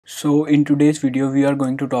So in today's video we are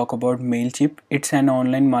going to talk about Mailchimp. It's an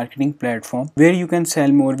online marketing platform where you can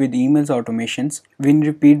sell more with emails automations, win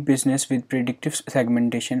repeat business with predictive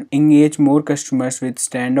segmentation, engage more customers with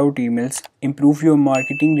standout emails, improve your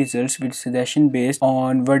marketing results with suggestion based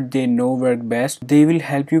on what they know work best. They will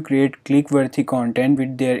help you create click-worthy content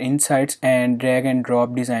with their insights and drag and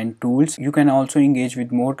drop design tools. You can also engage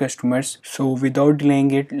with more customers. So without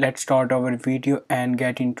delaying it, let's start our video and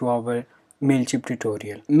get into our Mailchimp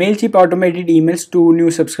tutorial. Mailchimp automated emails to new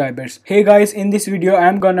subscribers. Hey guys, in this video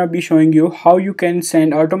I'm gonna be showing you how you can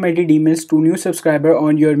send automated emails to new subscriber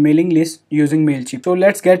on your mailing list using Mailchimp. So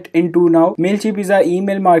let's get into now. Mailchimp is a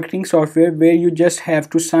email marketing software where you just have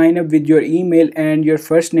to sign up with your email and your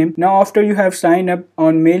first name. Now after you have signed up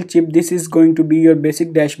on Mailchimp, this is going to be your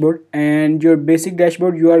basic dashboard, and your basic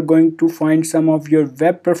dashboard you are going to find some of your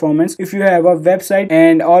web performance if you have a website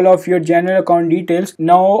and all of your general account details.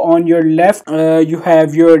 Now on your left you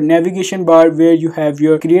have your navigation bar where you have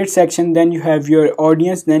your create section, then you have your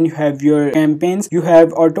audience, then you have your campaigns, you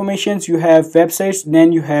have automations, you have websites,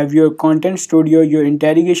 then you have your content studio, your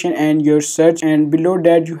interrogation and your search, and below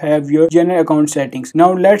that you have your general account settings.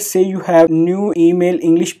 Now let's say you have new email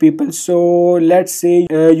English people, so let's say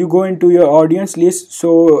you go into your audience list,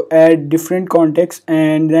 so add different contacts,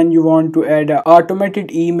 and then you want to add an automated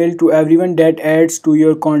email to everyone that adds to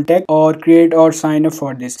your contact or create or sign up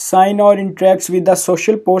for this. Sign or interacts with the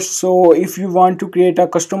social post. So if you want to create a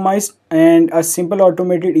customized and a simple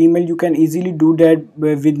automated email, you can easily do that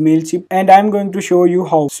with Mailchimp, and I'm going to show you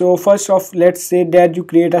how. So first off, let's say that you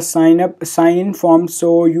create a sign in form.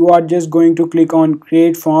 So you are just going to click on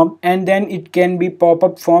create form, and then it can be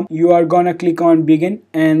pop-up form. You are gonna click on begin,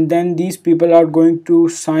 and then these people are going to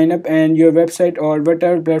sign up, and your website or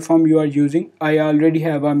whatever platform you are using. I already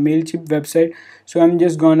have a Mailchimp website, so I'm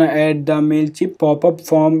just gonna add the Mailchimp pop-up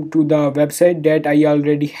form to the website that I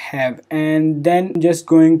already have, and then just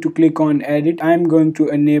going to click on edit. I'm going to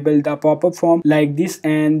enable the pop-up form like this,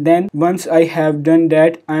 and then once I have done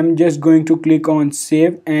that, I'm just going to click on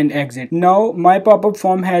save and exit. Now my pop-up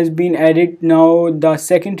form has been added. Now the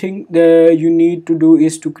second thing that you need to do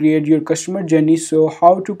is to create your customer journey. So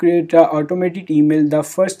how to create an automated email? The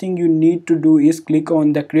first thing you need to do is click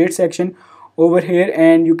on the create section over here,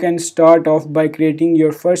 and you can start off by creating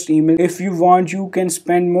your first email. If you want, you can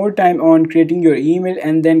spend more time on creating your email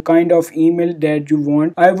and then kind of email that you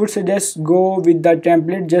want. I would suggest go with the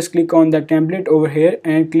template. Just click on the template over here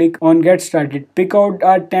and click on get started. Pick out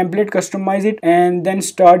a template, customize it, and then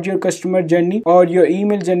start your customer journey or your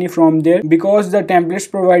email journey from there. Because the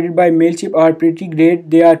templates provided by Mailchimp are pretty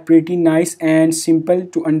great, they are pretty nice and simple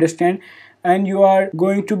to understand, and you are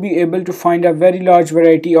going to be able to find a very large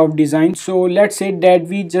variety of designs. So let's say that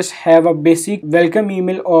we just have a basic welcome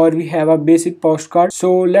email or we have a basic postcard.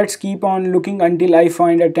 So let's keep on looking until I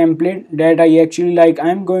find a template that I actually like.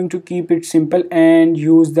 I'm going to keep it simple and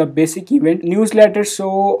use the basic event newsletter, so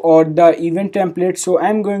or the event template. So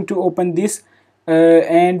I'm going to open this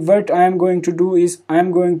and what I'm going to do is I'm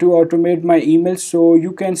going to automate my email. So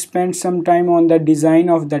you can spend some time on the design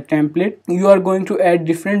of the template. You are going to add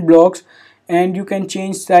different blocks, and you can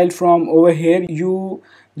change style from over here. You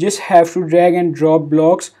just have to drag and drop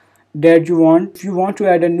blocks that you want. If you want to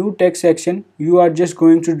add a new text section, you are just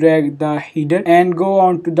going to drag the header and go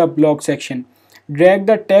on to the block section. Drag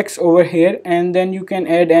the text over here, and then you can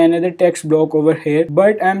add another text block over here,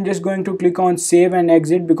 but I'm just going to click on save and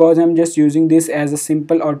exit because I'm just using this as a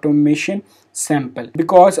simple automation sample,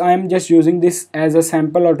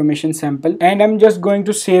 and I'm just going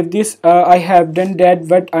to save this. I have done that.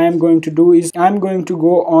 What I am going to do is I'm going to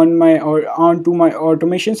go on my onto my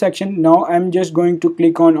automation section. Now I'm just going to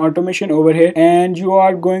click on automation over here, and you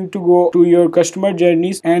are going to go to your customer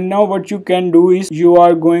journeys, and now what you can do is you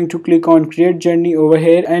are going to click on create journey over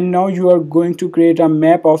here, and now you are going to create a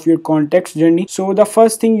map of your contacts journey. So the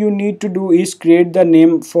first thing you need to do is create the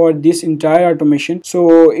name for this entire automation.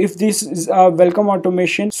 So if this is a welcome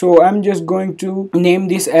automation, so I'm just going to name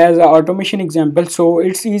this as a automation example, so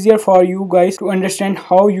it's easier for you guys to understand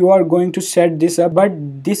how you are going to set this up.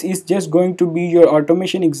 But this is just going to be your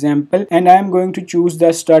automation example, and I'm going to choose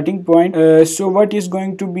the starting point. So what is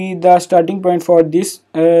going to be the starting point for this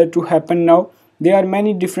to happen? Now there are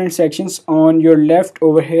many different sections on your left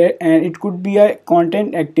over here, and it could be a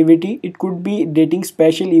content activity, it could be dating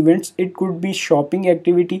special events, it could be shopping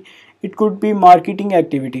activity, it could be marketing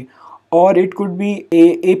activity. or it could be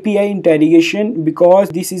a API interrogation. Because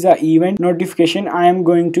this is a event notification, I am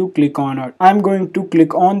going to click on it. I'm going to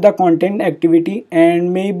click on the content activity,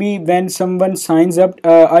 and maybe when someone signs up,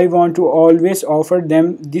 I want to always offer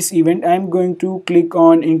them this event. I'm going to click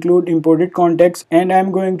on include imported context, and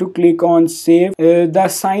I'm going to click on save the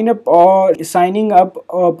sign up or signing up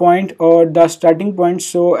point or the starting point.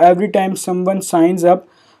 So every time someone signs up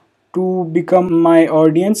to become my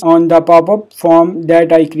audience on the pop-up form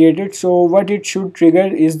that I created, so what it should trigger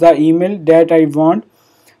is the email that I want.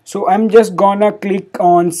 So I'm just gonna click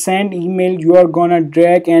on send email. You are gonna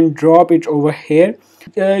drag and drop it over here.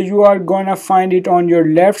 You are gonna find it on your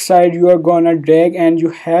left side. You are gonna drag, and you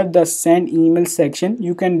have the send email section.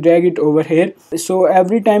 You can drag it over here. So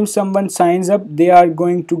every time someone signs up, they are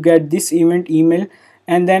going to get this event email.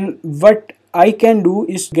 And then what I can do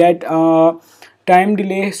is get a time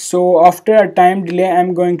delay. So after a time delay,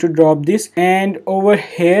 I'm going to drop this, and over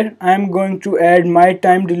here I'm going to add my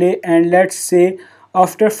time delay. And let's say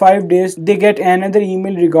after 5 days they get another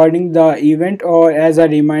email regarding the event, or as a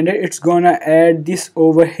reminder, it's gonna add this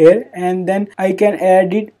over here. And then I can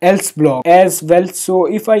add it else block as well. So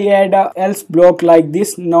if I add a else block like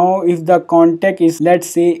this, now if the contact is, let's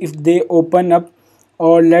say if they open up,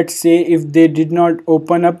 or let's say if they did not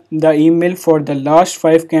open up the email for the last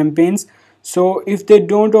 5 campaigns, so if they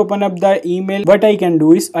don't open up the email, what I can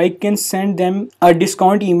do is I can send them a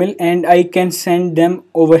discount email, and I can send them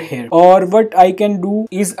over here. Or what I can do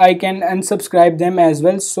is I can unsubscribe them as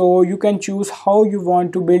well. So you can choose how you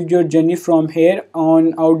want to build your journey from here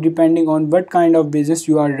on out, depending on what kind of business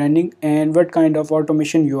you are running and what kind of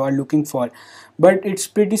automation you are looking for. But it's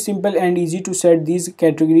pretty simple and easy to set these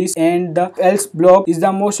categories, and the else block is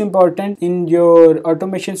the most important in your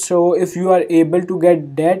automation. So if you are able to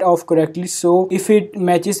get that off correctly, so if it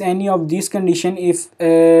matches any of these condition, if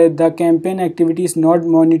the campaign activity is not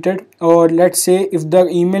monitored, or let's say if the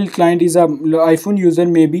email client is a iPhone user,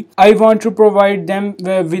 maybe I want to provide them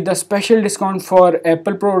with a special discount for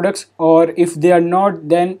Apple products, or if they are not,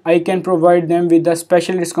 then I can provide them with a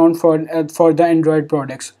special discount for the Android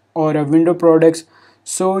products or a window products.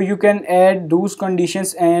 So you can add those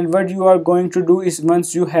conditions, and what you are going to do is,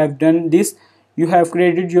 once you have done this, you have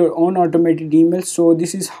created your own automated emails. So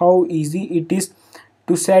this is how easy it is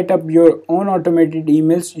to set up your own automated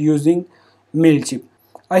emails using Mailchimp.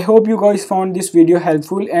 I hope you guys found this video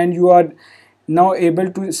helpful, and you are now able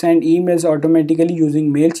to send emails automatically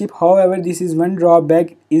using Mailchimp. However, this is one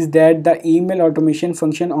drawback, is that the email automation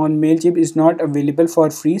function on Mailchimp is not available for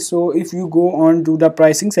free. So if you go on to the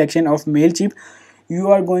pricing section of Mailchimp,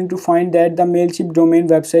 you are going to find that the Mailchimp domain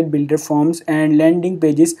website builder forms and landing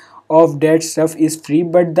pages of that stuff is free,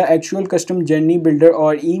 but the actual custom journey builder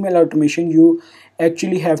or email automation, you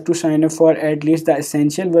actually have to sign up for at least the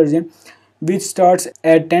essential version, which starts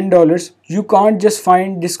at $10. You can't just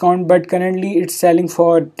find discount, but currently it's selling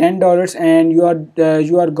for $10, and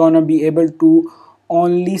you are gonna be able to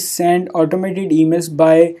only send automated emails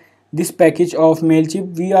by this package of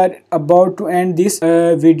Mailchimp. We are about to end this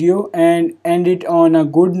video and end it on a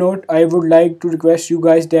good note. I would like to request you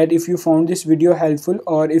guys that if you found this video helpful,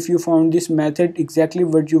 or if you found this method exactly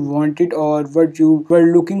what you wanted or what you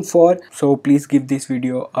were looking for, so please give this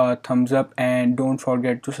video a thumbs up, and don't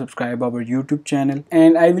forget to subscribe our YouTube channel,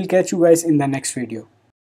 and I will catch you guys in the next video.